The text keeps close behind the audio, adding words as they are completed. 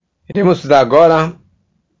Iremos estudar agora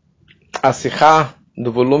a Sihá do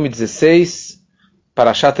volume 16,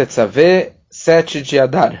 Parashat Tetzaveh, 7 de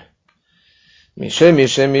Adar. Mishe,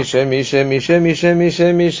 Mishe, Mishe, Mishe, Mishe, Mishe,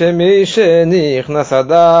 Mishe, Mishe, Mishe, Nichnas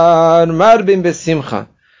Adar, Marbim Besimcha.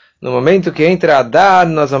 No momento que entra Adar,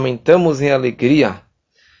 nós aumentamos em alegria.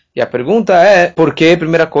 E a pergunta é, por que?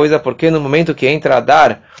 Primeira coisa, por que no momento que entra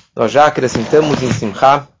Adar, nós já acrescentamos em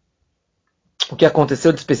Simcha? O que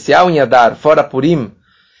aconteceu de especial em Adar, fora Purim,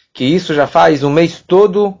 que isso já faz um mês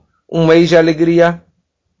todo, um mês de alegria.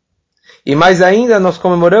 E mais ainda, nós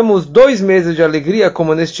comemoramos 2 meses de alegria,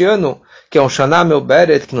 como neste ano, que é um Shana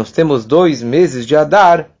Meuberet, que nós temos 2 meses de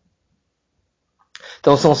Adar.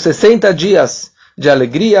 Então são 60 dias de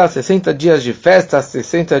alegria, 60 dias de festa,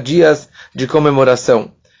 60 dias de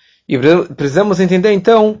comemoração. E precisamos entender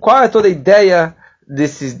então qual é toda a ideia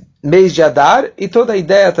desse mês de Adar e toda a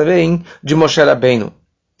ideia também de Moshe Rabbeinu.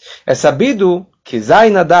 É sabido que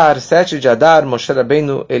Zayin Adar, 7 de Adar, Moshe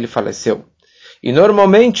Rabbeinu, ele faleceu. E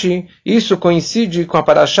normalmente isso coincide com a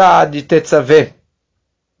Parashá de Tetzaveh.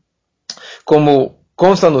 Como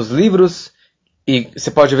consta nos livros, e você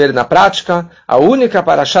pode ver na prática, a única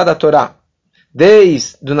Parashá da Torá,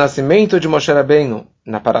 desde o nascimento de Moshe Rabbeinu,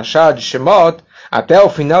 na Parashá de Shemot, até o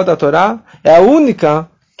final da Torá, é a única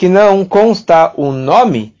que não consta o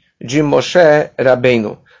nome de Moshe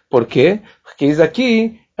Rabbeinu. Por quê? Porque isso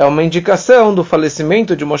aqui é uma indicação do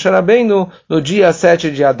falecimento de Moshe Rabbeinu no dia 7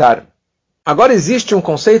 de Adar. Agora existe um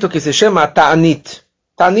conceito que se chama Ta'anit.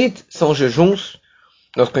 Ta'anit são jejuns.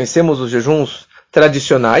 Nós conhecemos os jejuns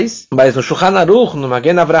tradicionais, mas no Shulchan Aruch, no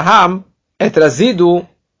Magen Avraham, é trazido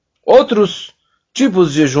outros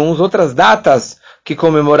tipos de jejuns, outras datas que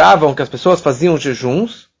comemoravam que as pessoas faziam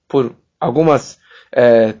jejuns por algumas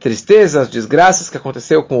tristezas, desgraças que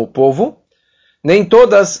aconteceu com o povo. Nem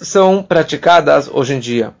todas são praticadas hoje em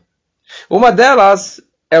dia. Uma delas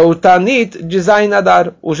é o Ta'anit de Zayin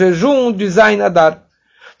Adar, o jejum de Zayin Adar.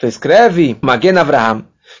 Então escreve Magen Avraham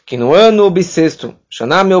que no ano bissexto,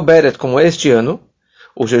 Shana Meuberet, como este ano,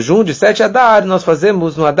 o jejum de 7 Adar nós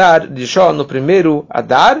fazemos no Adar de Shon, no primeiro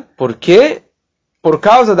Adar. Por quê? Por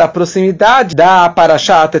causa da proximidade da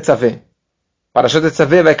Parashá Tetzaveh. Parashá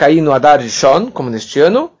Tetzaveh vai cair no Adar de Shon, como neste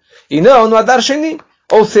ano, e não no Adar Sheni.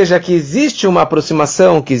 Ou seja, que existe uma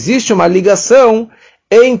aproximação, que existe uma ligação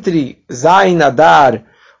entre Zayin Adar,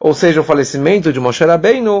 ou seja, o falecimento de Moshe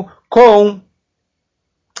Rabbeinu, com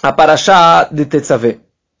a Parashá de Tetzaveh.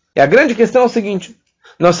 E a grande questão é o seguinte: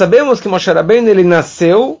 nós sabemos que Moshe Rabbeinu ele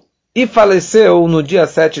nasceu e faleceu no dia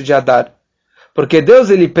 7 de Adar, porque Deus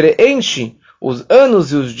ele preenche os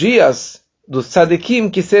anos e os dias dos tzadikim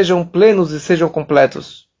que sejam plenos e sejam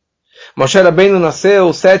completos. Moshe Rabbeinu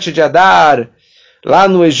nasceu 7 de Adar, lá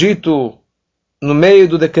no Egito, no meio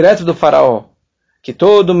do decreto do faraó, que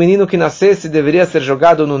todo menino que nascesse deveria ser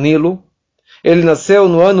jogado no Nilo. Ele nasceu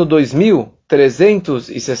no ano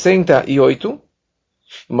 2368.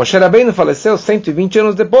 E Moshe Rabbeinu faleceu 120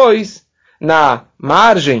 anos depois, na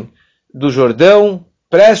margem do Jordão,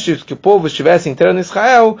 prestes que o povo estivesse entrando em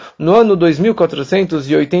Israel, no ano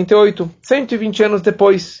 2488, 120 anos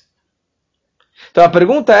depois. Então a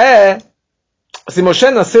pergunta é, se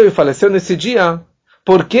Moshe nasceu e faleceu nesse dia,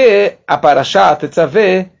 por que a Parashá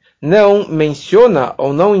Tetzaveh não menciona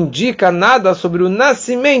ou não indica nada sobre o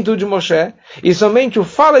nascimento de Moshe e somente o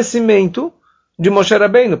falecimento de Moshe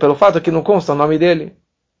Rabbeinu, pelo fato que não consta o nome dele?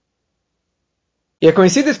 E é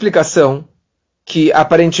conhecida a explicação que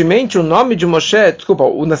aparentemente o nome de Moshe,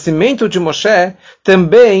 o nascimento de Moshe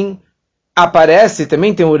também aparece,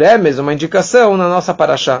 também tem o remes, uma indicação na nossa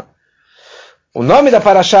Parashá. O nome da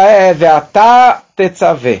Parashá é Ve'atah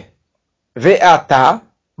Tetzaveh. Ve'atah,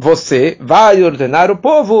 você vai ordenar o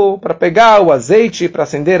povo para pegar o azeite para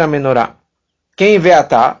acender a menorá. Quem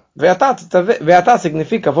Ve'atah? Ve'atah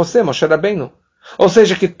significa você, Moshe Rabbeinu. Ou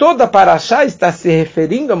seja, que toda a Parashá está se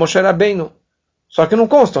referindo a Moshe Rabbeinu. Só que não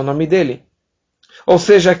consta o nome dele. Ou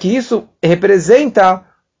seja, que isso representa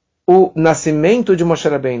o nascimento de Moshe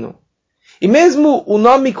Rabbeinu. E mesmo o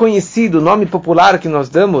nome conhecido, o nome popular que nós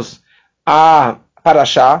damos a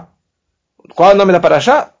Parashá, qual é o nome da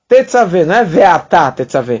Parashá? Tetzaveh, não é Ve'atah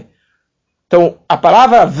Tetzaveh. Então, a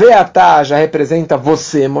palavra Ve'atah já representa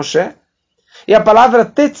você, Moshe. E a palavra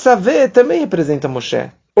Tetzaveh também representa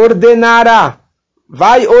Moshe. Ordenará.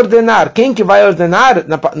 Vai ordenar. Quem que vai ordenar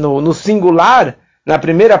no singular, na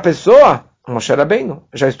primeira pessoa? Moshe Rabbeinu.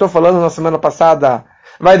 Já estou falando na semana passada,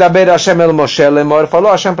 vai dar beira Hashem el Moshe lemor,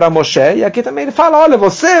 falou Hashem para Moshe, e aqui também ele fala, olha,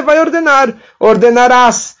 você vai ordenar,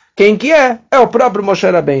 ordenarás. Quem que é? É o próprio Moshe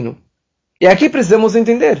Rabbeinu. E aqui precisamos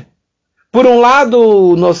entender. Por um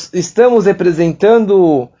lado, nós estamos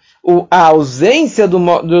representando a ausência do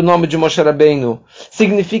nome de Moshe Rabbeinu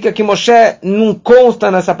significa que Moshe não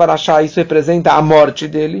consta nessa parashá, isso representa a morte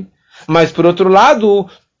dele. Mas, por outro lado,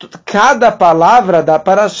 cada palavra da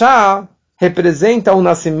parashá representa o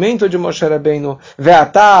nascimento de Moshe Rabbeinu.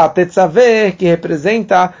 Ve'atá tetzaveh, que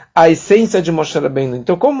representa a essência de Moshe Rabbeinu.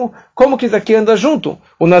 Então, como que isso aqui anda junto?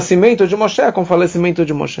 O nascimento de Moshe com o falecimento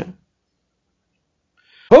de Moshe.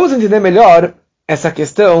 Vamos entender melhor essa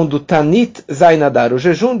questão do Tanit Zayin Adar, o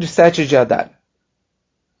jejum de 7 de Adar.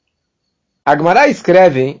 Agmará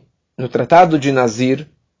escreve no tratado de Nazir.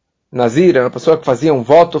 Nazir era uma pessoa que fazia um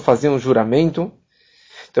voto, fazia um juramento.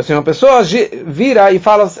 Então, se uma pessoa vira e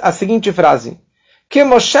fala a seguinte frase: que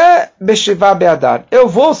Moshe Beshivá Be'adar, eu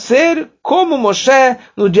vou ser como Moshe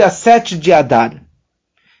no dia 7 de Adar.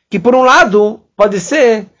 Que por um lado, pode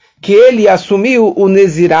ser que ele assumiu o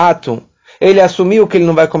Nezirato, ele assumiu que ele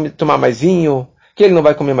não vai tomar mais vinho, que ele não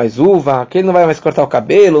vai comer mais uva, que ele não vai mais cortar o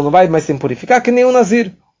cabelo, não vai mais se purificar, que nem o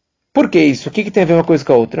Nazir. Por que isso? O que tem a ver uma coisa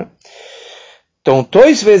com a outra? Então,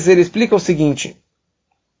 2 vezes ele explica o seguinte: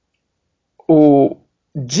 o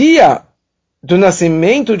dia do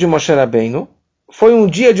nascimento de Moshe Rabbeinu foi um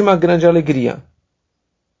dia de uma grande alegria.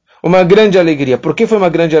 Uma grande alegria. Por que foi uma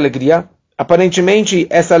grande alegria? Aparentemente,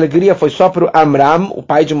 essa alegria foi só para o Amram, o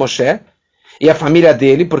pai de Moshe, e a família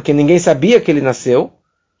dele, porque ninguém sabia que ele nasceu.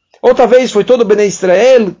 Ou talvez foi todo o Bnei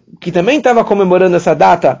Israel, que também estava comemorando essa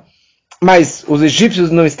data, mas os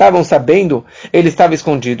egípcios não estavam sabendo, ele estava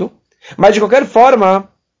escondido. Mas de qualquer forma,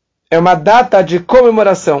 é uma data de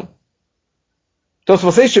comemoração. Então, se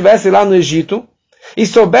você estivesse lá no Egito e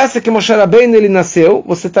soubesse que Moshe Rabbeinu ele nasceu,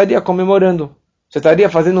 você estaria comemorando. Você estaria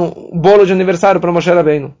fazendo um bolo de aniversário para Moshe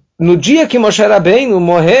Rabbeinu. No dia que Moshe Rabbeinu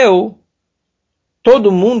morreu,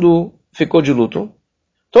 todo mundo ficou de luto.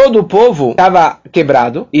 Todo o povo estava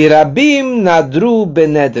quebrado. E Rabim Nadru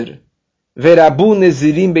Beneder, Verabu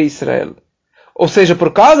Nezirim Be Israel. Ou seja,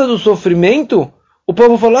 por causa do sofrimento, o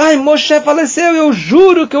povo falou: ai, Moshe faleceu, eu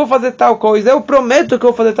juro que eu vou fazer tal coisa, eu prometo que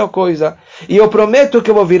eu vou fazer tal coisa. E eu prometo que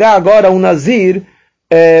eu vou virar agora um Nazir,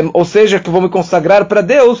 ou seja, que eu vou me consagrar para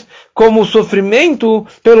Deus, como sofrimento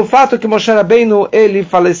pelo fato que Moshe Rabbeinu, ele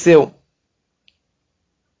faleceu.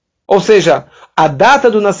 Ou seja, a data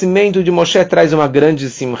do nascimento de Moshe traz uma grande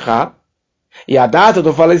simcha, e a data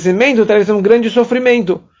do falecimento traz um grande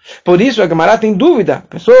sofrimento. Por isso a Gemara tem dúvida. A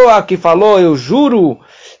pessoa que falou: eu juro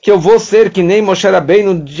que eu vou ser que nem Moshe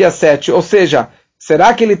Rabbeinu no dia 7. Ou seja,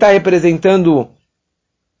 será que ele está representando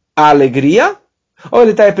a alegria? Ou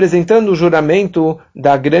ele está representando o juramento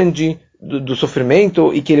do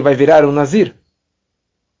sofrimento e que ele vai virar um Nazir?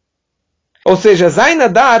 Ou seja, Zayin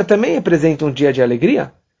Adar também representa um dia de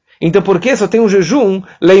alegria. Então por que só tem um jejum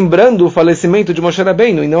lembrando o falecimento de Moshe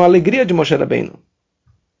Rabbeinu e não a alegria de Moshe Rabbeinu?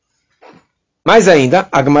 Mais ainda,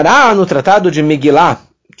 a Gemara no tratado de Megillah,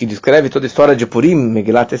 que descreve toda a história de Purim,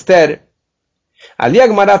 Megillat Esther, ali a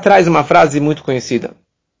Gemara traz uma frase muito conhecida.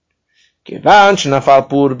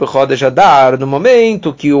 No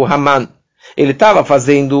momento que o Haman ele estava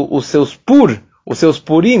fazendo os seus Purim,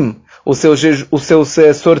 os seus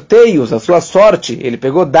sorteios, a sua sorte, ele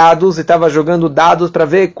pegou dados e estava jogando dados para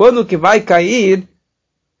ver quando que vai cair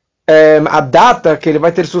a data que ele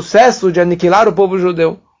vai ter sucesso de aniquilar o povo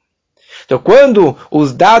judeu. Então, quando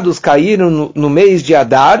os dados caíram no mês de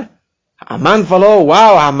Adar, Haman falou: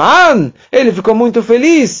 uau, Haman! Ele ficou muito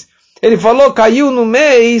feliz. Ele falou: caiu no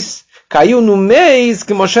mês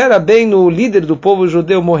que Moshe Rabbeinu, o líder do povo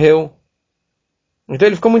judeu, morreu. Então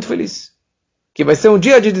ele ficou muito feliz. Que vai ser um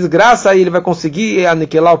dia de desgraça e ele vai conseguir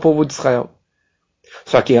aniquilar o povo de Israel.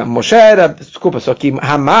 Só que Haman,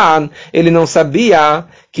 ele não sabia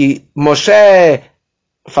que Moshe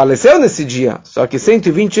faleceu nesse dia. Só que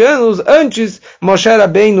 120 anos antes, Moshe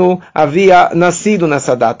Rabbeinu havia nascido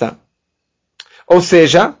nessa data. Ou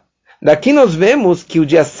seja, daqui nós vemos que o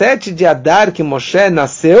dia 7 de Adar que Moshe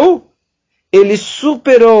nasceu, ele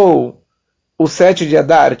superou o 7 de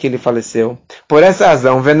Adar que ele faleceu. Por essa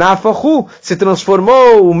razão, Venafahu se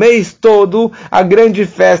transformou o mês todo a grande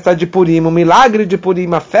festa de Purim, o milagre de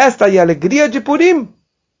Purim, a festa e a alegria de Purim.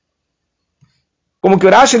 Como que o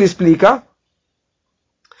Rashi ele explica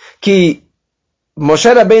que Moshe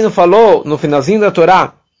Rabbeinu falou no finalzinho da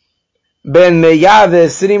Torá: Ben meyav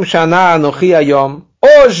esrim shana anochi hayom.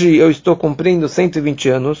 Hoje eu estou cumprindo 120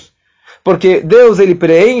 anos. Porque Deus ele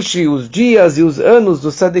preenche os dias e os anos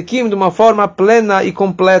do Sadekim de uma forma plena e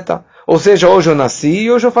completa. Ou seja, hoje eu nasci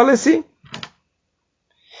e hoje eu faleci.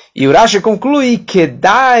 E o Rashi conclui: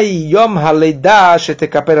 Kedai yom haleida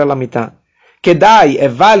shetekaper alamitah. Kedai é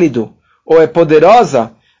válido ou é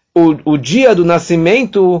poderosa o dia do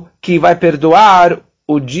nascimento que vai perdoar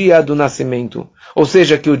o dia do nascimento. Ou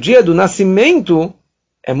seja, que o dia do nascimento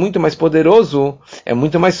é muito mais poderoso, é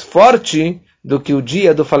muito mais forte do que o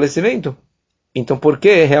dia do falecimento. Então, por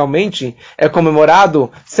que realmente é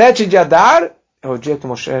comemorado 7 de Adar? É o dia que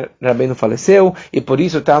Moshe Rabbeinu faleceu, e por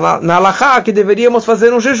isso está na Halachá que deveríamos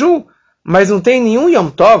fazer um jejum. Mas não tem nenhum Yom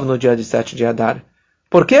Tov no dia de 7 de Adar.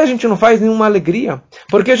 Por que a gente não faz nenhuma alegria?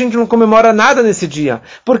 Por que a gente não comemora nada nesse dia?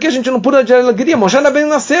 Por que a gente não pula de alegria? Moshe Rabbeinu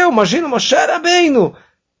nasceu, imagina Moshe Rabbeinu.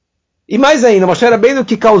 E mais ainda, Moshe Rabbeinu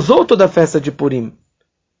que causou toda a festa de Purim.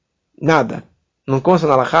 Nada. Não consta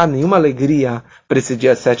na Halachá nenhuma alegria para esse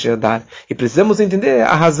dia 7 de Adar. E precisamos entender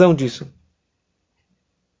a razão disso.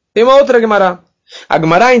 Tem uma outra Gemara. A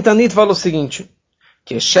Gemara em Tanit fala o seguinte: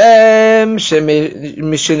 que Shem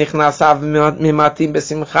Mishenichnas Av Mimatim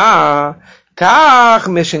Besimcha Kach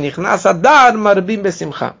Mishenichnas Adar Marbim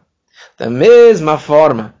Besimcha. Da mesma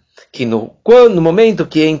forma que no momento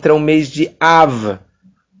que entra o mês de Av,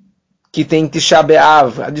 que tem Tisha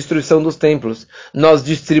B'Av, a destruição dos templos, nós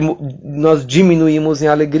diminuímos em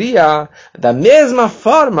alegria. Da mesma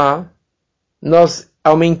forma, nós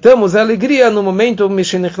aumentamos a alegria no momento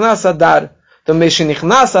Mishenichnas Adar. Então,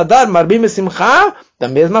 Mishenichnas Adar Marbim Besimcha, da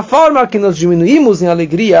mesma forma que nós diminuímos em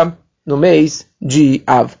alegria no mês de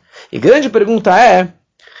Av. E grande pergunta é,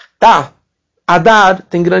 Adar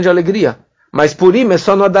tem grande alegria, mas Purim é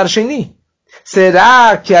só no Adar Sheni.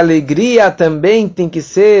 Será que a alegria também tem que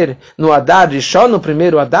ser no Adar de Shon, no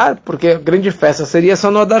primeiro Adar? Porque a grande festa seria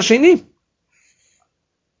só no Adar Sheni.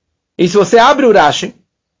 E se você abre o Rashi,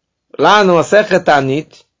 lá no Masechet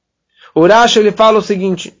Tanit, o Rashi ele fala o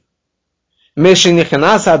seguinte: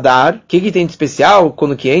 Meshenichnas Adar, o que tem de especial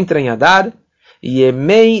quando que entra em Adar?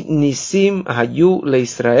 Yemei Nisim Hayu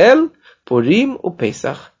LeIsrael, Purim u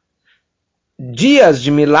Pesach. Dias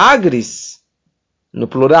de milagres, no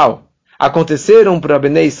plural, aconteceram para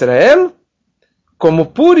Bnei Israel, como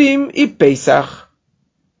Purim e Pesach.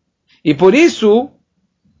 E por isso,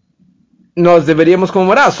 nós deveríamos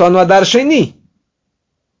comemorar só no Adar Sheni.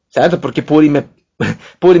 Certo? Porque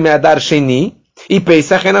Purim é Adar Sheni, e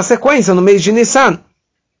Pesach é na sequência, no mês de Nissan.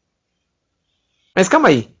 Mas calma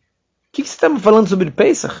aí. O que você está falando sobre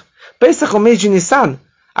Pesach? Pesach é o mês de Nissan.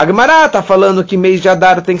 A Gemara está falando que mês de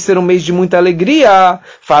Adar tem que ser um mês de muita alegria.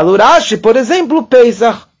 Fala o Rashi, por exemplo,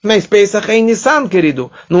 Pesach. Mas Pesach é em Nissan,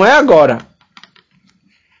 querido. Não é agora.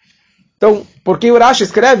 Então, por que o Rashi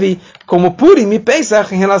escreve como Purim e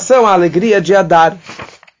Pesach em relação à alegria de Adar?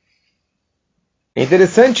 É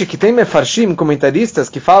interessante que tem mefarshim, comentaristas,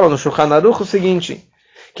 que falam no Shulchan Aruch o seguinte,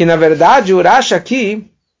 que na verdade o Rashi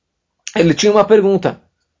aqui, ele tinha uma pergunta.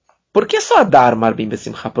 Por que só Adar Marbim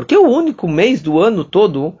Besimcha? Por que o único mês do ano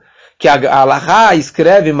todo que a Halachá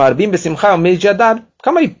escreve Marbim Besimcha é o mês de Adar?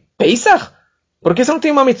 Calma aí, Pesach? Por que você não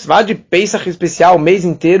tem uma mitzvah de Pesach especial o mês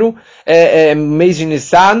inteiro, mês de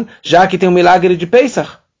Nissan, já que tem o milagre de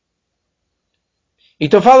Pesach?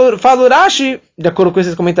 Então fala o Rashi, de acordo com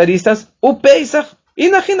esses comentaristas, o Pesach e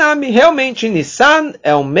na Hinami, realmente, Nissan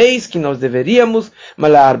é o mês que nós deveríamos,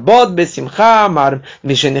 Malarbod Besimcha,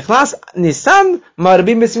 Mishenichnas, Nissan,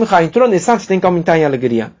 Marbim Besimcha. Entrou Nissan, você tem que aumentar em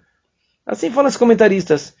alegria. Assim falam os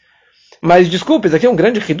comentaristas. Mas desculpe, isso aqui é um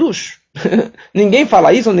grande hidush. Ninguém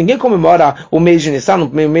fala isso, ninguém comemora o mês de Nissan, o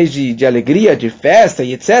mês de alegria, de festa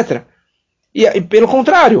e etc. E pelo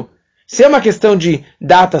contrário, se é uma questão de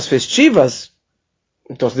datas festivas,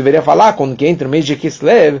 então você deveria falar quando que entra o mês de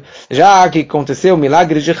Kislev, já que aconteceu o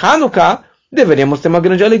milagre de Hanukkah, deveríamos ter uma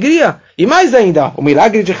grande alegria. E mais ainda, o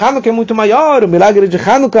milagre de Hanukkah é muito maior, o milagre de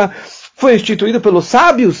Hanukkah foi instituído pelos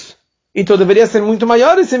sábios, então deveria ser muito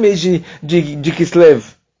maior esse mês de Kislev.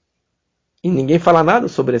 E ninguém fala nada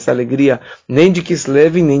sobre essa alegria, nem de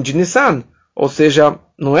Kislev, nem de Nissan. Ou seja,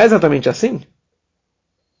 não é exatamente assim.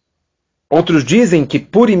 Outros dizem que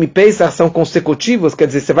Purim e Pesach são consecutivos, quer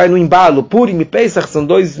dizer, você vai no embalo, Purim e Pesach são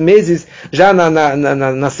 2 meses já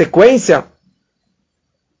na sequência.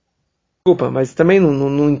 Desculpa, mas também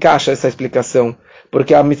não encaixa essa explicação,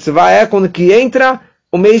 porque a mitzvah é quando que entra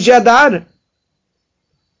o mês de Adar.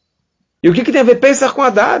 E o que tem a ver Pesach com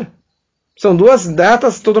Adar? São 2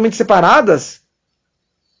 datas totalmente separadas.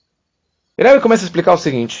 E aí começa a explicar o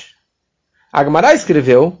seguinte. A Gemara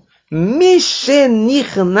escreveu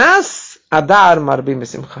Mishenichnas Adar Marbim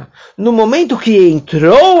Besimcha. No momento que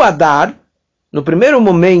entrou Adar, no primeiro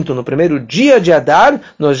momento, no primeiro dia de Adar,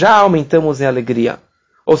 nós já aumentamos em alegria.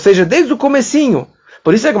 Ou seja, desde o comecinho.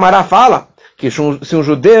 Por isso a Gemara fala que se um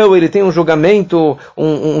judeu ele tem um julgamento,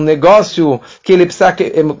 um negócio que ele precisa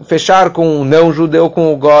fechar com um não judeu,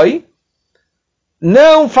 com o goi,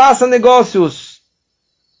 não faça negócios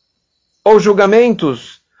ou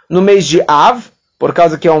julgamentos no mês de Av, por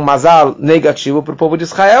causa que é um mazal negativo para o povo de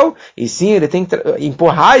Israel, e sim, ele tem que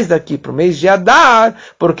empurrar isso daqui para o mês de Adar,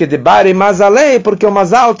 porque de Bare Mazalei, porque o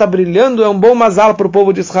mazal está brilhando, é um bom mazal para o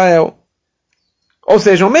povo de Israel. Ou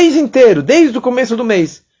seja, um mês inteiro, desde o começo do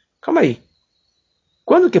mês. Calma aí.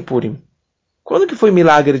 Quando que é Purim? Quando que foi o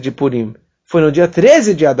milagre de Purim? Foi no dia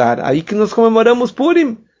 13 de Adar, aí que nós comemoramos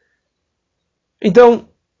Purim. Então,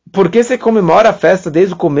 por que você comemora a festa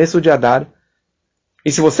desde o começo de Adar?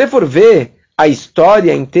 E se você for ver a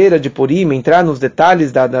história inteira de Purim, entrar nos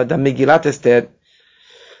detalhes da Megilat Esther,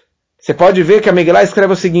 você pode ver que a Megillah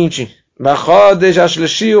escreve o seguinte: בחודש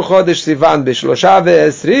השלישי הוא חודש סיוון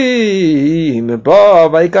ב-23 בו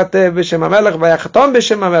וייכתב בשם המלך ויחתום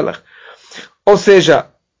בשם המלך. Ou seja,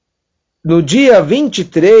 no dia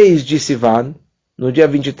 23 de Sivan, no dia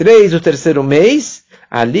 23 do terceiro mês,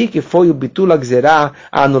 ali que foi o Bitul HaGzerah,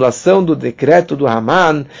 a anulação do decreto do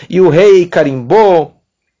Haman, e o rei carimbou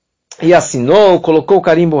e assinou, colocou o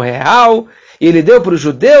carimbo real, e ele deu para os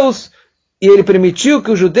judeus, e ele permitiu que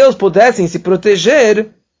os judeus pudessem se proteger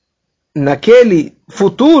naquele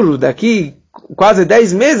futuro, daqui quase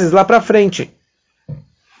 10 meses lá para frente.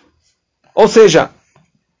 Ou seja,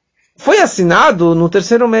 foi assinado no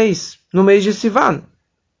terceiro mês, no mês de Sivan.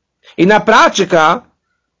 E na prática,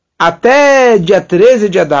 até dia 13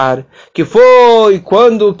 de Adar, que foi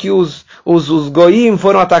quando que os goim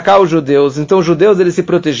foram atacar os judeus. Então os judeus eles se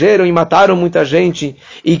protegeram e mataram muita gente.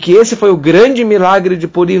 E que esse foi o grande milagre de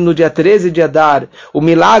Purim no dia 13 de Adar. O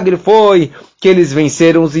milagre foi que eles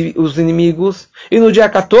venceram os inimigos. E no dia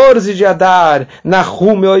 14 de Adar,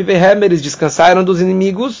 Nahum e Oivehem, eles descansaram dos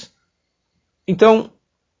inimigos. Então,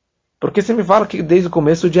 por que você me fala que desde o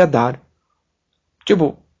começo de Adar?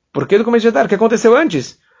 Tipo, por que do começo de Adar? O que aconteceu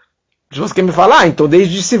antes? Se você quer me falar, então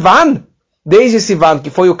desde Sivan, que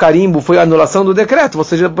foi o carimbo, foi a anulação do decreto,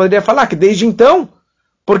 você já poderia falar que desde então,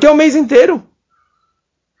 porque é o mês inteiro.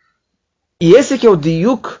 E esse que é o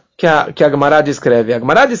diuk que a Gemara descreve. A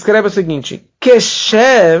Gemara descreve o seguinte: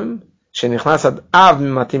 Keshem, shenichnas av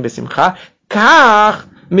mimatim besimcha, kach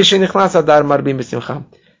mishenichnas adar marbim besimcha.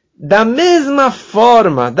 Da mesma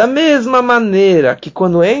forma, da mesma maneira que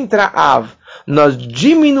quando entra Av, nós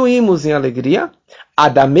diminuímos em alegria,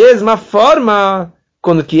 da mesma forma,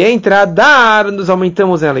 quando que entra Adar, nós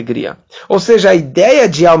aumentamos em alegria. Ou seja, a ideia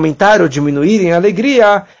de aumentar ou diminuir em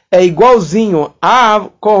alegria é igualzinho Av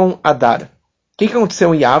com Adar. O que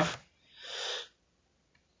aconteceu em Av?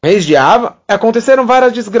 No mês de Av, aconteceram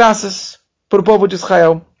várias desgraças para o povo de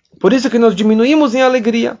Israel. Por isso que nós diminuímos em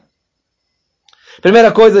alegria.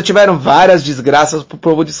 Primeira coisa, tiveram várias desgraças para o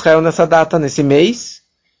povo de Israel nessa data, nesse mês.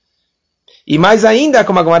 E mais ainda,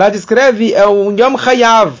 como a Gemara descreve, é um Yom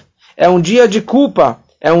Hayav, é um dia de culpa,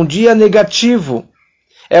 é um dia negativo,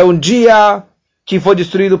 é um dia que foi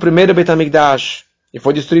destruído o primeiro Beit HaMikdash, e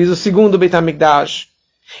foi destruído o segundo Beit HaMikdash.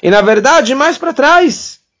 E na verdade, mais para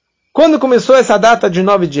trás, quando começou essa data de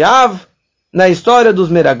 9 de Av, na história dos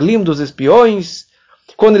Meraglim, dos espiões,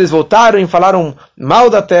 quando eles voltaram e falaram mal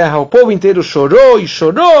da terra, o povo inteiro chorou e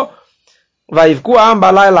chorou.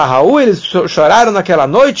 Eles choraram naquela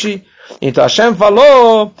noite. Então Hashem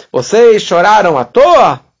falou: vocês choraram à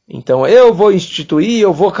toa? Então eu vou instituir,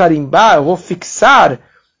 eu vou carimbar, eu vou fixar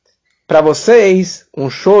para vocês um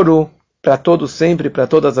choro para todos sempre, para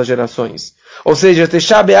todas as gerações. Ou seja,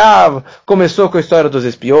 Tisha B'Av começou com a história dos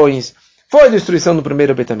espiões, foi a destruição do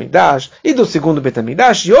primeiro Beit HaMikdash e do segundo Beit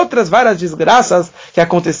HaMikdash e outras várias desgraças que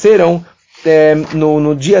aconteceram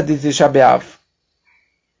no dia de Tisha B'Av.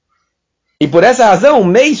 E por essa razão, o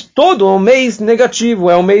mês todo é um mês negativo,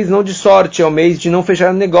 é um mês não de sorte, é um mês de não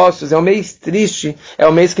fechar negócios, é um mês triste, é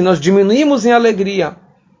um mês que nós diminuímos em alegria.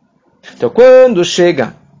 Então quando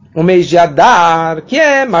chega o mês de Adar, que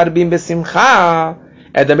é Marbim Besimcha,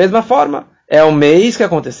 é da mesma forma. É um mês que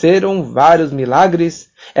aconteceram vários milagres.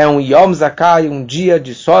 É um Yom Zakai, um dia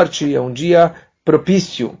de sorte, é um dia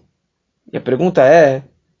propício. E a pergunta é,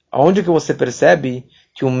 aonde que você percebe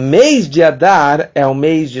que o mês de Adar é um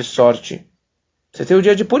mês de sorte? Você tem o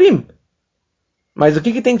dia de Purim. Mas o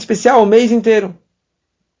que tem de especial o mês inteiro?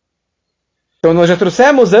 Então nós já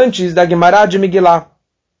trouxemos antes da Gemara de Megillah,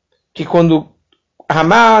 que quando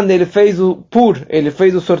Haman ele fez ele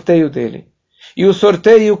fez o sorteio dele. E o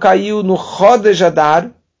sorteio caiu no Chodesh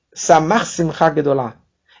Adar, Samach Simcha Gedolah.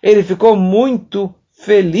 Ele ficou muito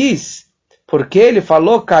feliz, porque ele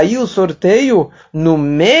falou, caiu o sorteio no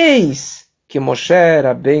mês que Moshe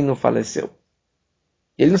Rabbeinu faleceu.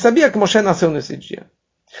 Ele não sabia que Moshe nasceu nesse dia.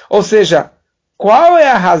 Ou seja, qual é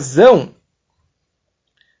a razão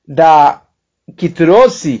que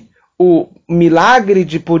trouxe o milagre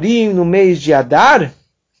de Purim no mês de Adar?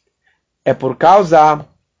 É por causa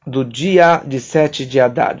do dia de 7 de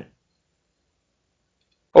Adar.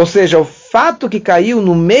 Ou seja, o fato que caiu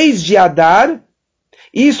no mês de Adar,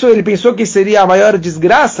 isso ele pensou que seria a maior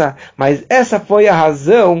desgraça, mas essa foi a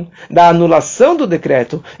razão da anulação do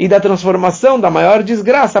decreto e da transformação da maior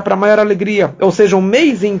desgraça para a maior alegria. Ou seja, o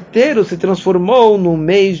mês inteiro se transformou no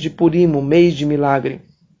mês de Purim, o mês de milagre.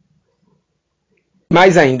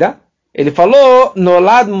 Mais ainda, ele falou,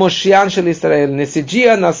 Nolad Moshiach Shel Israel, nesse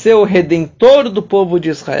dia nasceu o Redentor do povo de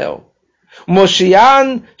Israel.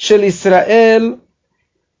 Moshiach Shel Israel,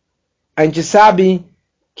 a gente sabe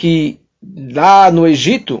que lá no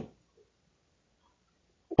Egito,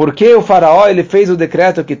 porque o faraó ele fez o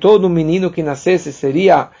decreto que todo menino que nascesse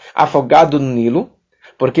seria afogado no Nilo,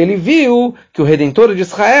 porque ele viu que o Redentor de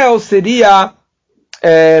Israel seria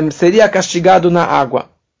castigado na água.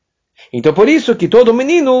 Então por isso que todo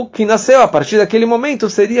menino que nasceu a partir daquele momento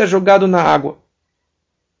seria jogado na água.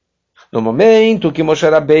 No momento que Moshe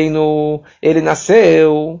Rabbeinu ele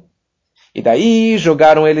nasceu, e daí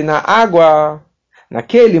jogaram ele na água,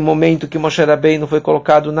 naquele momento que Moshe Rabbeinu foi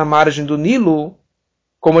colocado na margem do Nilo,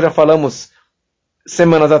 como já falamos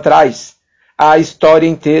semanas atrás, a história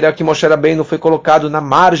inteira que Moshe Rabbeinu foi colocado na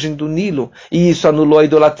margem do Nilo, e isso anulou a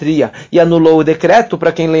idolatria, e anulou o decreto,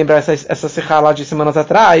 para quem lembra essa serra lá de semanas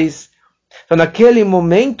atrás. Então naquele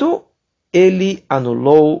momento, ele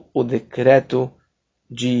anulou o decreto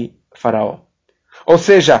de Faraó. Ou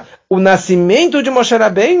seja, o nascimento de Moshe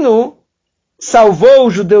Rabbeinu salvou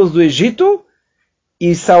os judeus do Egito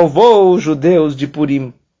e salvou os judeus de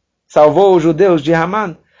Purim. Salvou os judeus de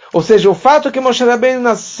Haman. Ou seja, o fato que Moshe Rabbeinu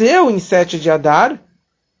nasceu em 7 de Adar,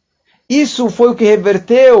 isso foi o que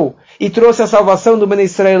reverteu e trouxe a salvação do Bnei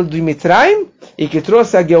Israel de Mitraim e que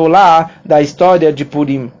trouxe a Geulah da história de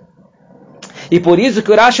Purim. E por isso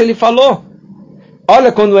que o Rashi ele falou,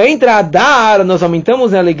 olha, quando entra Adar, nós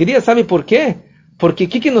aumentamos a alegria, sabe por quê? Porque o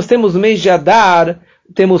que nós temos no mês de Adar?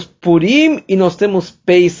 Temos Purim e nós temos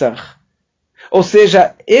Pesach. Ou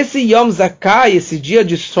seja, esse Yom Zakai, esse dia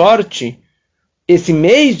de sorte, esse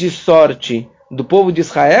mês de sorte do povo de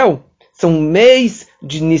Israel, são mês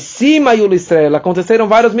de Nissim Hayul Israel. Aconteceram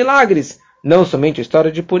vários milagres. Não somente a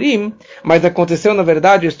história de Purim, mas aconteceu, na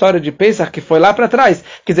verdade, a história de Pesach, que foi lá para trás.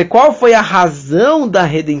 Quer dizer, qual foi a razão da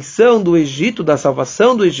redenção do Egito, da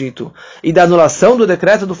salvação do Egito e da anulação do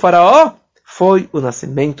decreto do faraó? Foi o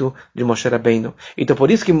nascimento de Moshe Rabbeinu. Então, por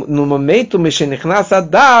isso que no momento Meshenichnas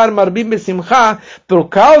Adar Marbim Besimcha, por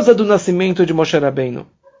causa do nascimento de Moshe Rabbeinu.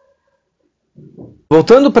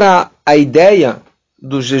 Voltando para a ideia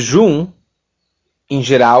do jejum em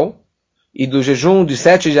geral, e do jejum de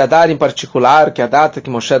 7 de Adar em particular, que é a data que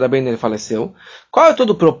Moshe Rabbeinu ele faleceu, qual é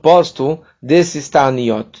todo o propósito desses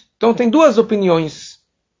Ta'aniot? Então tem duas opiniões,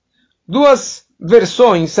 duas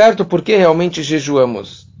versões, certo? Por que realmente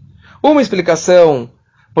jejuamos? Uma explicação,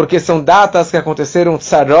 porque são datas que aconteceram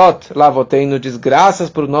tzarot, lavotenu, desgraças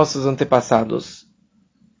por nossos antepassados.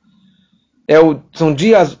 São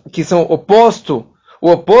dias que são o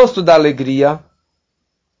oposto da alegria,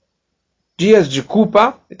 dias de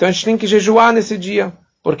culpa, então a gente tem que jejuar nesse dia,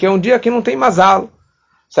 porque é um dia que não tem mazal,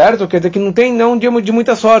 certo? Quer dizer que não é um dia de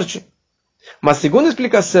muita sorte. Uma segunda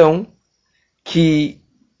explicação, que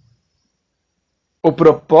o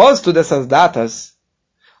propósito dessas datas,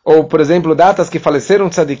 ou por exemplo, datas que faleceram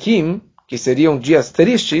tzadikim, que seriam dias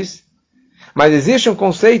tristes, mas existe um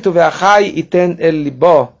conceito, ve'achai iten el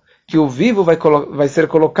libo, que o vivo vai ser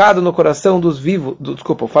colocado no coração dos vivos,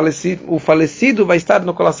 o falecido vai estar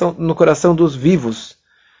no coração dos vivos.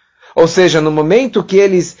 Ou seja, no momento que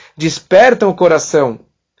eles despertam o coração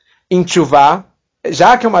em tchuvá,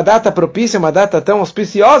 já que é uma data propícia, uma data tão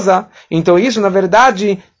auspiciosa, então isso, na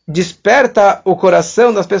verdade, desperta o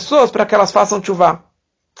coração das pessoas para que elas façam tchuvá.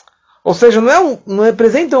 Ou seja, não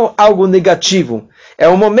representa algo negativo, é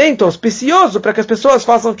um momento auspicioso para que as pessoas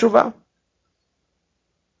façam tchuvá.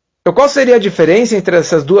 Então, qual seria a diferença entre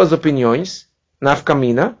essas duas opiniões? Nafka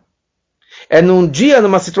mina. É num dia,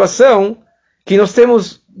 numa situação, que nós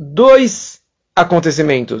temos dois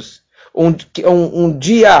acontecimentos. Um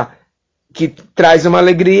dia que traz uma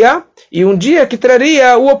alegria e um dia que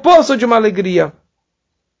traria o oposto de uma alegria.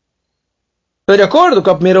 Estou de acordo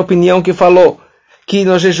com a primeira opinião que falou que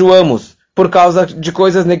nós jejuamos por causa de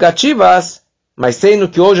coisas negativas, mas sendo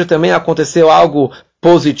que hoje também aconteceu algo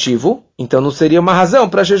positivo, então não seria uma razão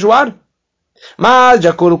para jejuar. Mas, de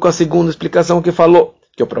acordo com a segunda explicação que falou,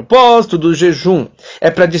 que o propósito do jejum é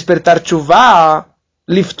para despertar tchuvá,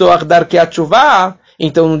 liftoach darkeat tchuvá,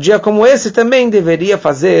 então num dia como esse também deveria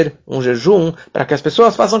fazer um jejum para que as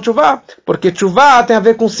pessoas façam tchuvá, porque tchuvá tem a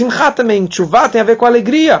ver com simchá também, tchuvá tem a ver com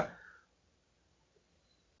alegria.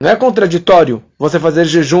 Não é contraditório você fazer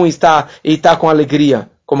jejum e estar com alegria,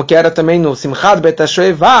 como que era também no Simchat Bet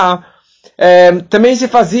HaShoevah, também se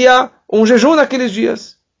fazia um jejum naqueles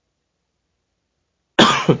dias.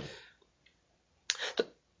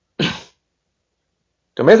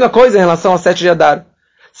 Então, a mesma coisa em relação a 7 de Adar.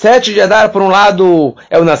 7 de Adar, por um lado,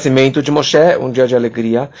 é o nascimento de Moshe, um dia de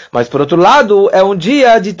alegria, mas por outro lado, é um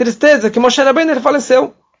dia de tristeza, que Moshe Rabbeinu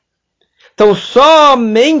faleceu. Então,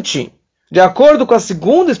 somente, de acordo com a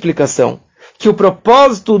segunda explicação, que o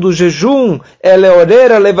propósito do jejum é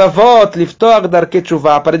leorer levavot liftor darkei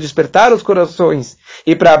teshuvah, para despertar os corações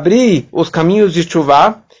e para abrir os caminhos de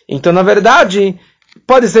teshuvah. Então, na verdade,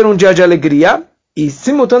 pode ser um dia de alegria e,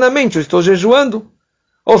 simultaneamente, eu estou jejuando.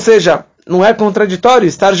 Ou seja, não é contraditório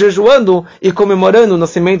estar jejuando e comemorando o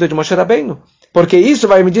nascimento de Moshe Rabbeinu, porque isso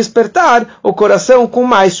vai me despertar o coração com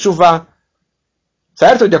mais teshuvah.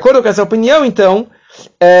 Certo? De acordo com essa opinião, então,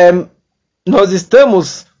 nós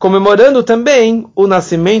estamos comemorando também o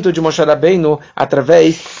nascimento de Moshe Rabbeinu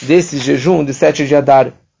através desse jejum de 7 de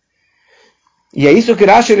Adar. E é isso que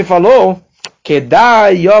Rashi ele falou, que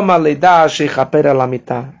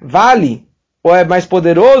vale, ou é mais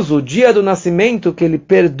poderoso o dia do nascimento que ele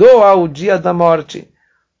perdoa o dia da morte.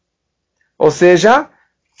 Ou seja,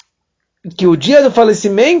 que o dia do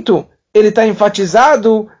falecimento ele está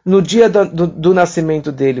enfatizado no dia do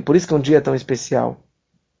nascimento dele. Por isso que é um dia tão especial.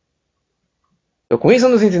 Então, com isso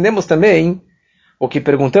nós entendemos também o que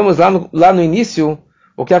perguntamos lá no início,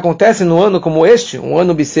 o que acontece no ano como este, um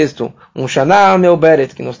ano bissexto, um Shana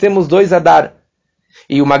Meuberet, que nós temos 2 Adar.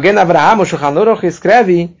 E o Magen Avraham, o Shulchan Aruch,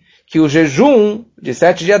 escreve que o jejum de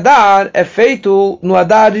 7 de Adar é feito no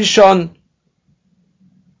Adar Rishon.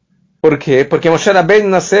 Por quê? Porque Moshe Rabbeinu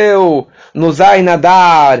nasceu no Zayin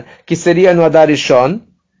Adar, que seria no Adar Rishon,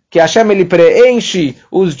 que Hashem ele preenche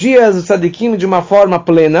os dias do Tzadikim de uma forma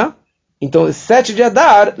plena. Então, 7 de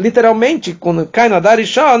Adar, literalmente, quando cai no Adar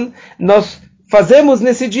Rishon, nós fazemos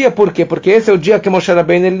nesse dia. Por quê? Porque esse é o dia que Moshe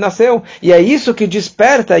Rabbeinu ele nasceu. E é isso que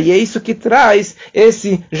desperta, e é isso que traz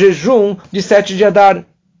esse jejum de 7 de Adar.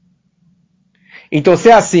 Então, se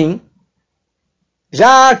é assim,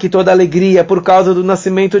 já que toda alegria é por causa do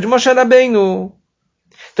nascimento de Moshe Rabbeinu,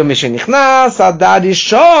 então, Adar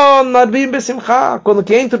Rishon marbim besimcha. Quando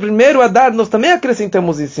que entra o primeiro Adar, nós também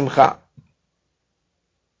acrescentamos em Simcha.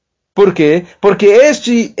 Por quê? Porque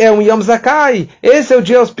este é um Yom Zakai, esse é o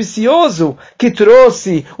dia auspicioso que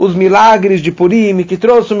trouxe os milagres de Purim, que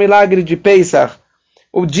trouxe o milagre de Pesach,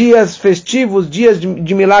 os dias festivos, dias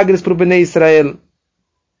de milagres para o Bnei Israel.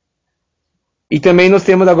 E também nós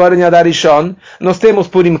temos agora em Adar Rishon, nós temos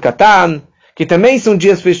Purim Katan, que também são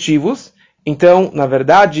dias festivos. Então, na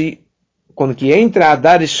verdade, quando que entra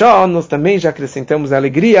Adar Rishon, nós também já acrescentamos a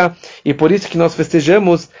alegria, e por isso que nós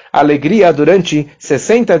festejamos a alegria durante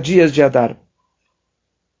 60 dias de Adar.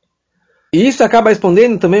 E isso acaba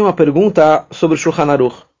respondendo também uma pergunta sobre o Shulchan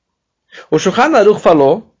Aruch. O Shulchan Aruch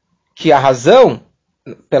falou que a razão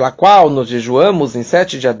pela qual nós jejuamos em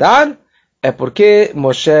 7 de Adar é porque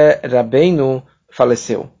Moshe Rabbeinu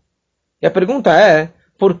faleceu. E a pergunta é,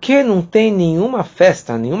 por que não tem nenhuma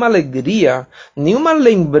festa, nenhuma alegria, nenhuma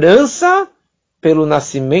lembrança pelo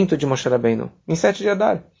nascimento de Moshe Rabbeinu em 7 de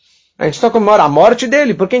Adar? A gente só comemora a morte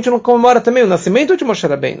dele, por que a gente não comemora também o nascimento de Moshe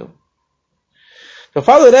Rabbeinu? Eu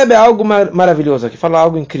falo, Rebbe, é algo maravilhoso aqui, falo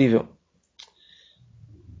algo incrível.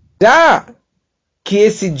 Já que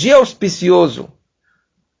esse dia auspicioso,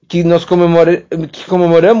 que nós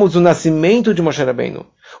comemoramos o nascimento de Moshe Rabbeinu,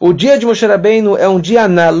 o dia de Moshe Rabbeinu é um dia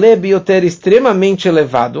Nale Bioter extremamente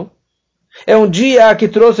elevado, é um dia que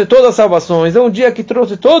trouxe todas as salvações, é um dia que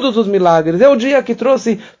trouxe todos os milagres, é um dia que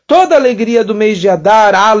trouxe toda a alegria do mês de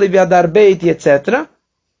Adar, Alev, Adar Beit, etc.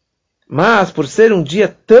 Mas, por ser um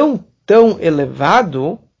dia tão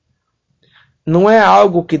elevado, não é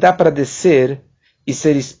algo que dá para descer e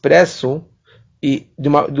ser expresso e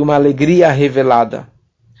de uma alegria revelada.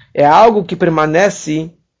 É algo que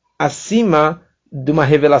permanece acima de uma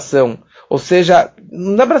revelação. Ou seja,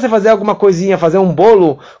 não dá para você fazer alguma coisinha, fazer um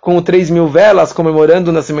bolo com 3.000 velas comemorando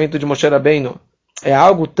o nascimento de Moshe Rabbeinu. É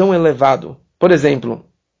algo tão elevado. Por exemplo,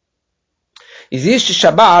 existe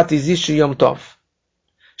Shabbat, existe Yom Tov.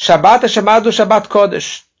 Shabbat é chamado Shabbat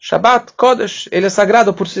Kodesh. Shabbat Kodesh, ele é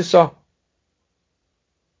sagrado por si só.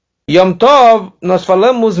 Yom Tov, nós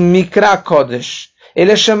falamos Mikra Kodesh.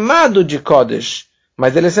 Ele é chamado de Kodesh,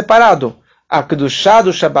 mas ele é separado. A Kedushá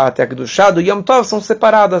do Shabbat e a Kedushá do Yom Tov são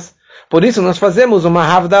separadas. Por isso nós fazemos uma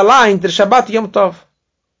Havdalah entre Shabbat e Yom Tov.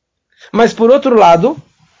 Mas por outro lado,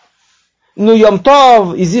 no Yom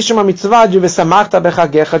Tov existe uma mitzvah de Vesamachta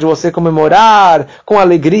Bechagecha, de você comemorar com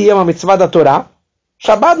alegria, uma mitzvah da Torá.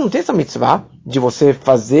 Shabbat não tem essa mitzvah de você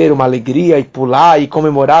fazer uma alegria e pular e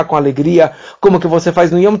comemorar com alegria como que você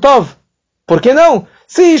faz no Yom Tov. Por que não?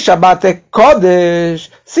 Se Shabbat é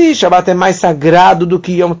Kodesh, Se Shabat é mais sagrado do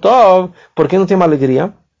que Yom Tov, por que não tem uma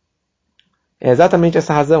alegria? É exatamente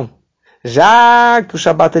essa razão. Já que o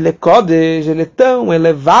Shabat ele é Kodesh, ele é tão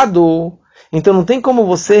elevado, então não tem como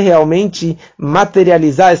você realmente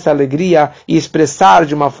materializar essa alegria e expressar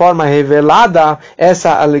de uma forma revelada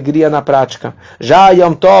essa alegria na prática. Já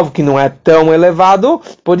Yom Tov, que não é tão elevado,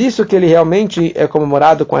 por isso que ele realmente é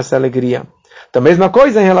comemorado com essa alegria. Então, a mesma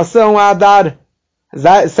coisa em relação a Adar.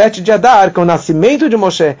 7 de Adar, que é o nascimento de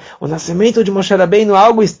Moshe. O nascimento de Moshe Rabbeinu é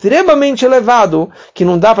algo extremamente elevado, que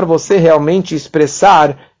não dá para você realmente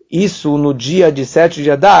expressar isso no dia de 7 de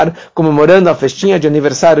Adar, comemorando a festinha de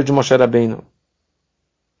aniversário de Moshe Rabbeinu.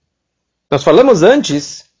 Nós falamos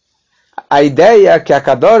antes a ideia que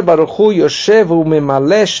Akador Baruch Hu Yoshev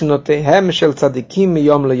Umemalesh Notehem Shel Tzadikim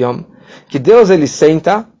Yom Leyom, que Deus ele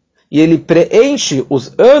senta e ele preenche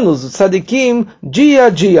os anos do Tzadikim dia a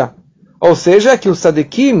dia. Ou seja, que os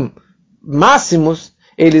tzadikim máximos,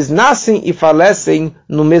 eles nascem e falecem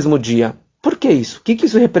no mesmo dia. Por que isso? O que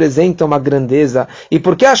isso representa uma grandeza? E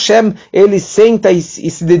por que Hashem, ele senta e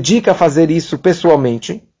se dedica a fazer isso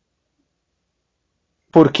pessoalmente?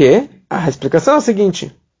 Por quê? A explicação é a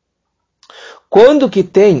seguinte. Quando que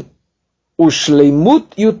tem o shleimut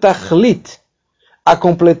e o tachlit, a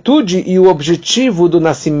completude e o objetivo do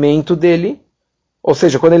nascimento dele, ou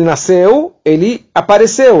seja, quando ele nasceu, ele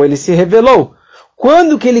apareceu, ele se revelou.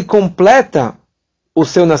 Quando que ele completa o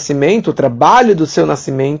seu nascimento, o trabalho do seu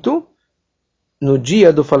nascimento? No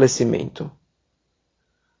dia do falecimento.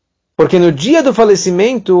 Porque no dia do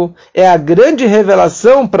falecimento é a grande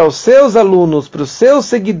revelação para os seus alunos, para os seus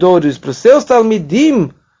seguidores, para os seus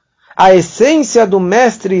talmidim. A essência do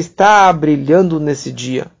mestre está brilhando nesse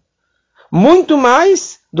dia. Muito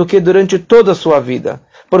mais do que durante toda a sua vida.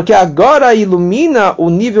 Porque agora ilumina o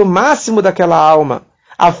nível máximo daquela alma.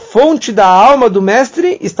 A fonte da alma do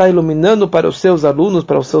mestre está iluminando para os seus alunos,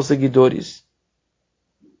 para os seus seguidores.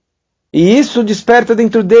 E isso desperta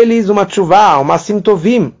dentro deles uma tchuvá, uma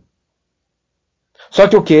simtovim. Só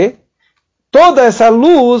que o quê? Toda essa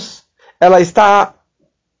luz, ela está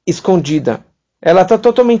escondida. Ela está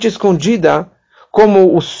totalmente escondida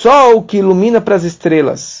como o sol que ilumina para as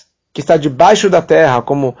estrelas, que está debaixo da terra,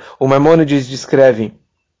 como o Maimônides descreve.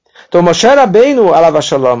 Então, Moshe Rabbeinu, alav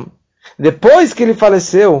shalom, depois que ele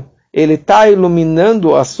faleceu, ele está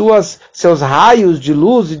iluminando seus raios de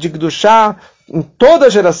luz e de Kedushá em toda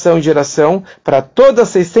geração e geração, para todas as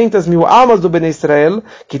 600 mil almas do Bnei Israel,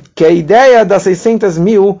 que é a ideia das 600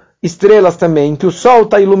 mil estrelas também, que o sol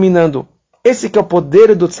está iluminando. Esse que é o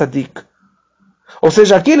poder do tzadik. Ou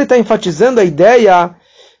seja, aqui ele está enfatizando a ideia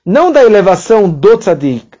não da elevação do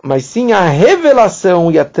tzadik, mas sim a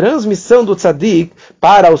revelação e a transmissão do tzadik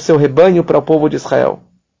para o seu rebanho, para o povo de Israel.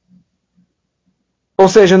 Ou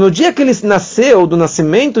seja, no dia que ele nasceu, do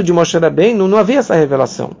nascimento de Moshe Rabbeinu, não havia essa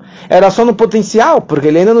revelação. Era só no potencial, porque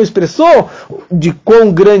ele ainda não expressou de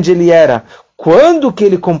quão grande ele era. Quando que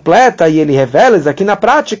ele completa e ele revela isso aqui na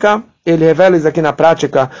prática, ele revela isso aqui na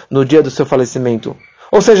prática no dia do seu falecimento.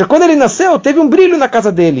 Ou seja, quando ele nasceu, teve um brilho na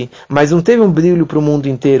casa dele, mas não teve um brilho para o mundo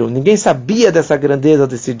inteiro. Ninguém sabia dessa grandeza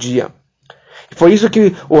desse dia. Foi isso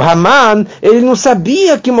que o Haman, ele não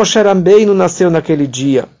sabia que Moshe Rabbeinu nasceu naquele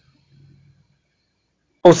dia.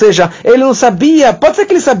 Ou seja, ele não sabia, pode ser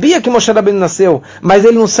que ele sabia que Moshe Rabbeinu nasceu, mas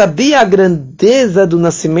ele não sabia a grandeza do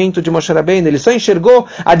nascimento de Moshe Rabbeinu, ele só enxergou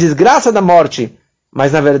a desgraça da morte.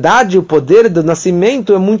 Mas na verdade o poder do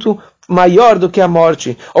nascimento é muito maior do que a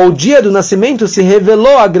morte. O dia do nascimento se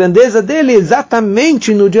revelou a grandeza dele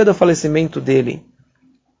exatamente no dia do falecimento dele.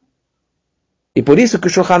 E por isso que o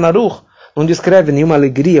Shulchan Aruch não descreve nenhuma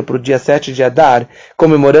alegria para o dia 7 de Adar,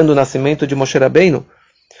 comemorando o nascimento de Moshe Rabbeinu,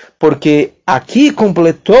 porque aqui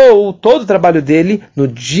completou todo o trabalho dele no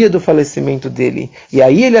dia do falecimento dele. E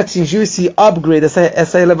aí ele atingiu esse upgrade,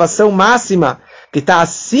 essa elevação máxima, que está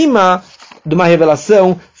acima de uma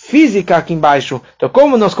revelação física aqui embaixo. Então,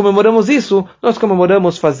 como nós comemoramos isso? Nós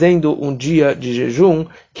comemoramos fazendo um dia de jejum,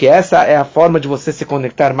 que essa é a forma de você se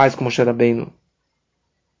conectar mais com Moshe Rabbeinu.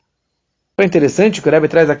 É interessante que o Rebbe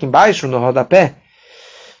traz aqui embaixo, no rodapé,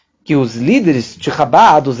 que os líderes de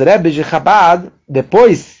Chabad, os Rebbes de Chabad,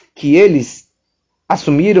 depois que eles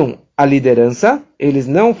assumiram a liderança, eles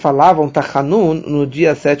não falavam Tachanun no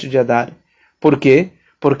dia 7 de Adar. Por quê?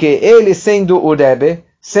 Porque ele, sendo o Rebbe,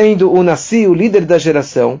 sendo o Nassi, o líder da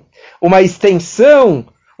geração, uma extensão,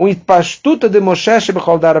 o Ipashtuta de Moshe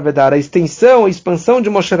Shebechol Dar Avedar, a extensão, a expansão de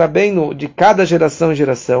Moshe Rabbeinu de cada geração em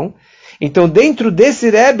geração. Então, dentro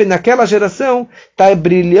desse Rebbe, naquela geração, está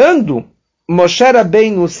brilhando Moshe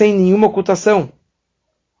Rabbeinu sem nenhuma ocultação.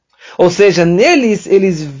 Ou seja, neles,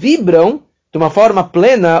 eles vibram de uma forma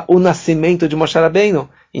plena o nascimento de Moshe Rabbeinu.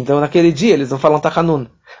 Então, naquele dia, eles não falam Tachanun.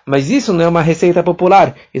 Mas isso não é uma receita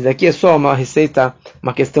popular. Isso aqui é só uma receita,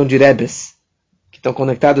 uma questão de Rebes, que estão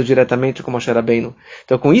conectados diretamente com Moshe Rabbeinu.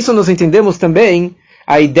 Então, com isso nós entendemos também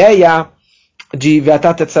a ideia de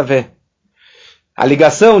Ve'atah Tetzaveh. A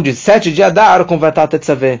ligação de 7 de Adar com Ve'atah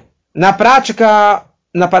Tetzaveh. Na prática,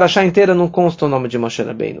 na Parashá inteira não consta o nome de Moshe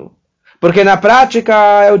Rabbeinu. Porque na prática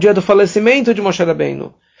é o dia do falecimento de Moshe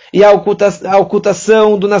Rabbeinu. E a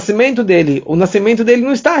ocultação do nascimento dele. O nascimento dele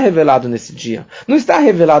não está revelado nesse dia. Não está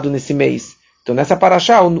revelado nesse mês. Então nessa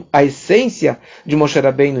Parashá, a essência de Moshe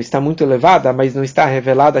Rabbeinu está muito elevada, mas não está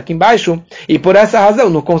revelada aqui embaixo. E por essa razão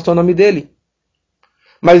não consta o nome dele.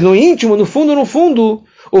 Mas no íntimo, no fundo,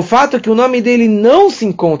 o fato que o nome dele não se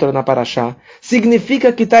encontra na Parashá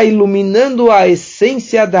significa que está iluminando a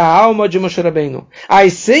essência da alma de Moshe Rabbeinu. A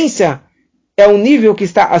essência é um nível que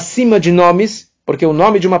está acima de nomes, porque o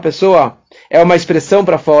nome de uma pessoa é uma expressão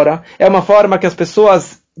para fora, é uma forma que as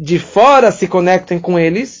pessoas de fora se conectem com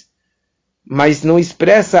eles, mas não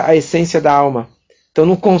expressa a essência da alma. Então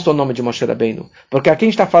não consta o nome de Moshe Rabbeinu. Porque aqui a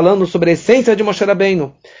gente está falando sobre a essência de Moshe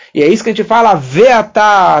Rabbeinu. E é isso que a gente fala,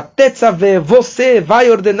 Ve'atah Tetzaveh, você vai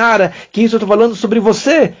ordenar, que isso eu estou falando sobre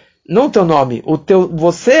você, não o teu nome.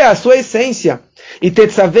 Você é a sua essência. E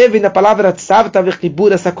Tetzaveh vem da palavra Tzav,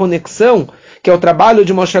 Tavechibur, essa conexão, que é o trabalho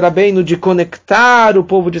de Moshe Rabbeinu de conectar o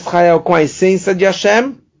povo de Israel com a essência de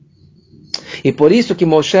Hashem. E por isso que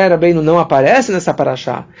Moshe Rabbeinu não aparece nessa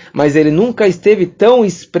Parashá, mas ele nunca esteve tão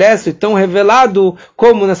expresso e tão revelado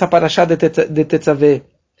como nessa Parashá de Tetzaveh.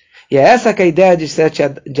 E é essa que é a ideia de 7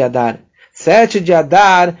 de Adar. 7 de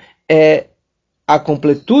Adar é a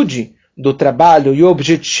completude do trabalho e o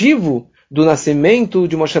objetivo do nascimento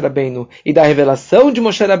de Moshe Rabbeinu e da revelação de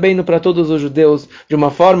Moshe Rabbeinu para todos os judeus de uma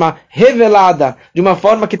forma revelada, de uma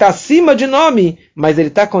forma que está acima de nome, mas ele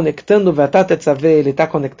está conectando o Ve'atah Tetzaveh, ele está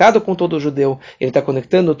conectado com todo judeu, ele está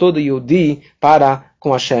conectando todo Yehudi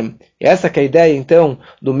com Hashem. E essa que é a ideia, então,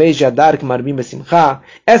 do mês de Adar, que Marbim Besimcha,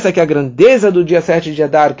 essa que é a grandeza do dia 7 de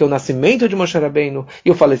Adar, que é o nascimento de Moshe Rabbeinu e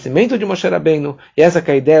o falecimento de Moshe Rabbeinu, e essa que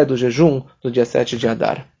é a ideia do jejum do dia 7 de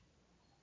Adar.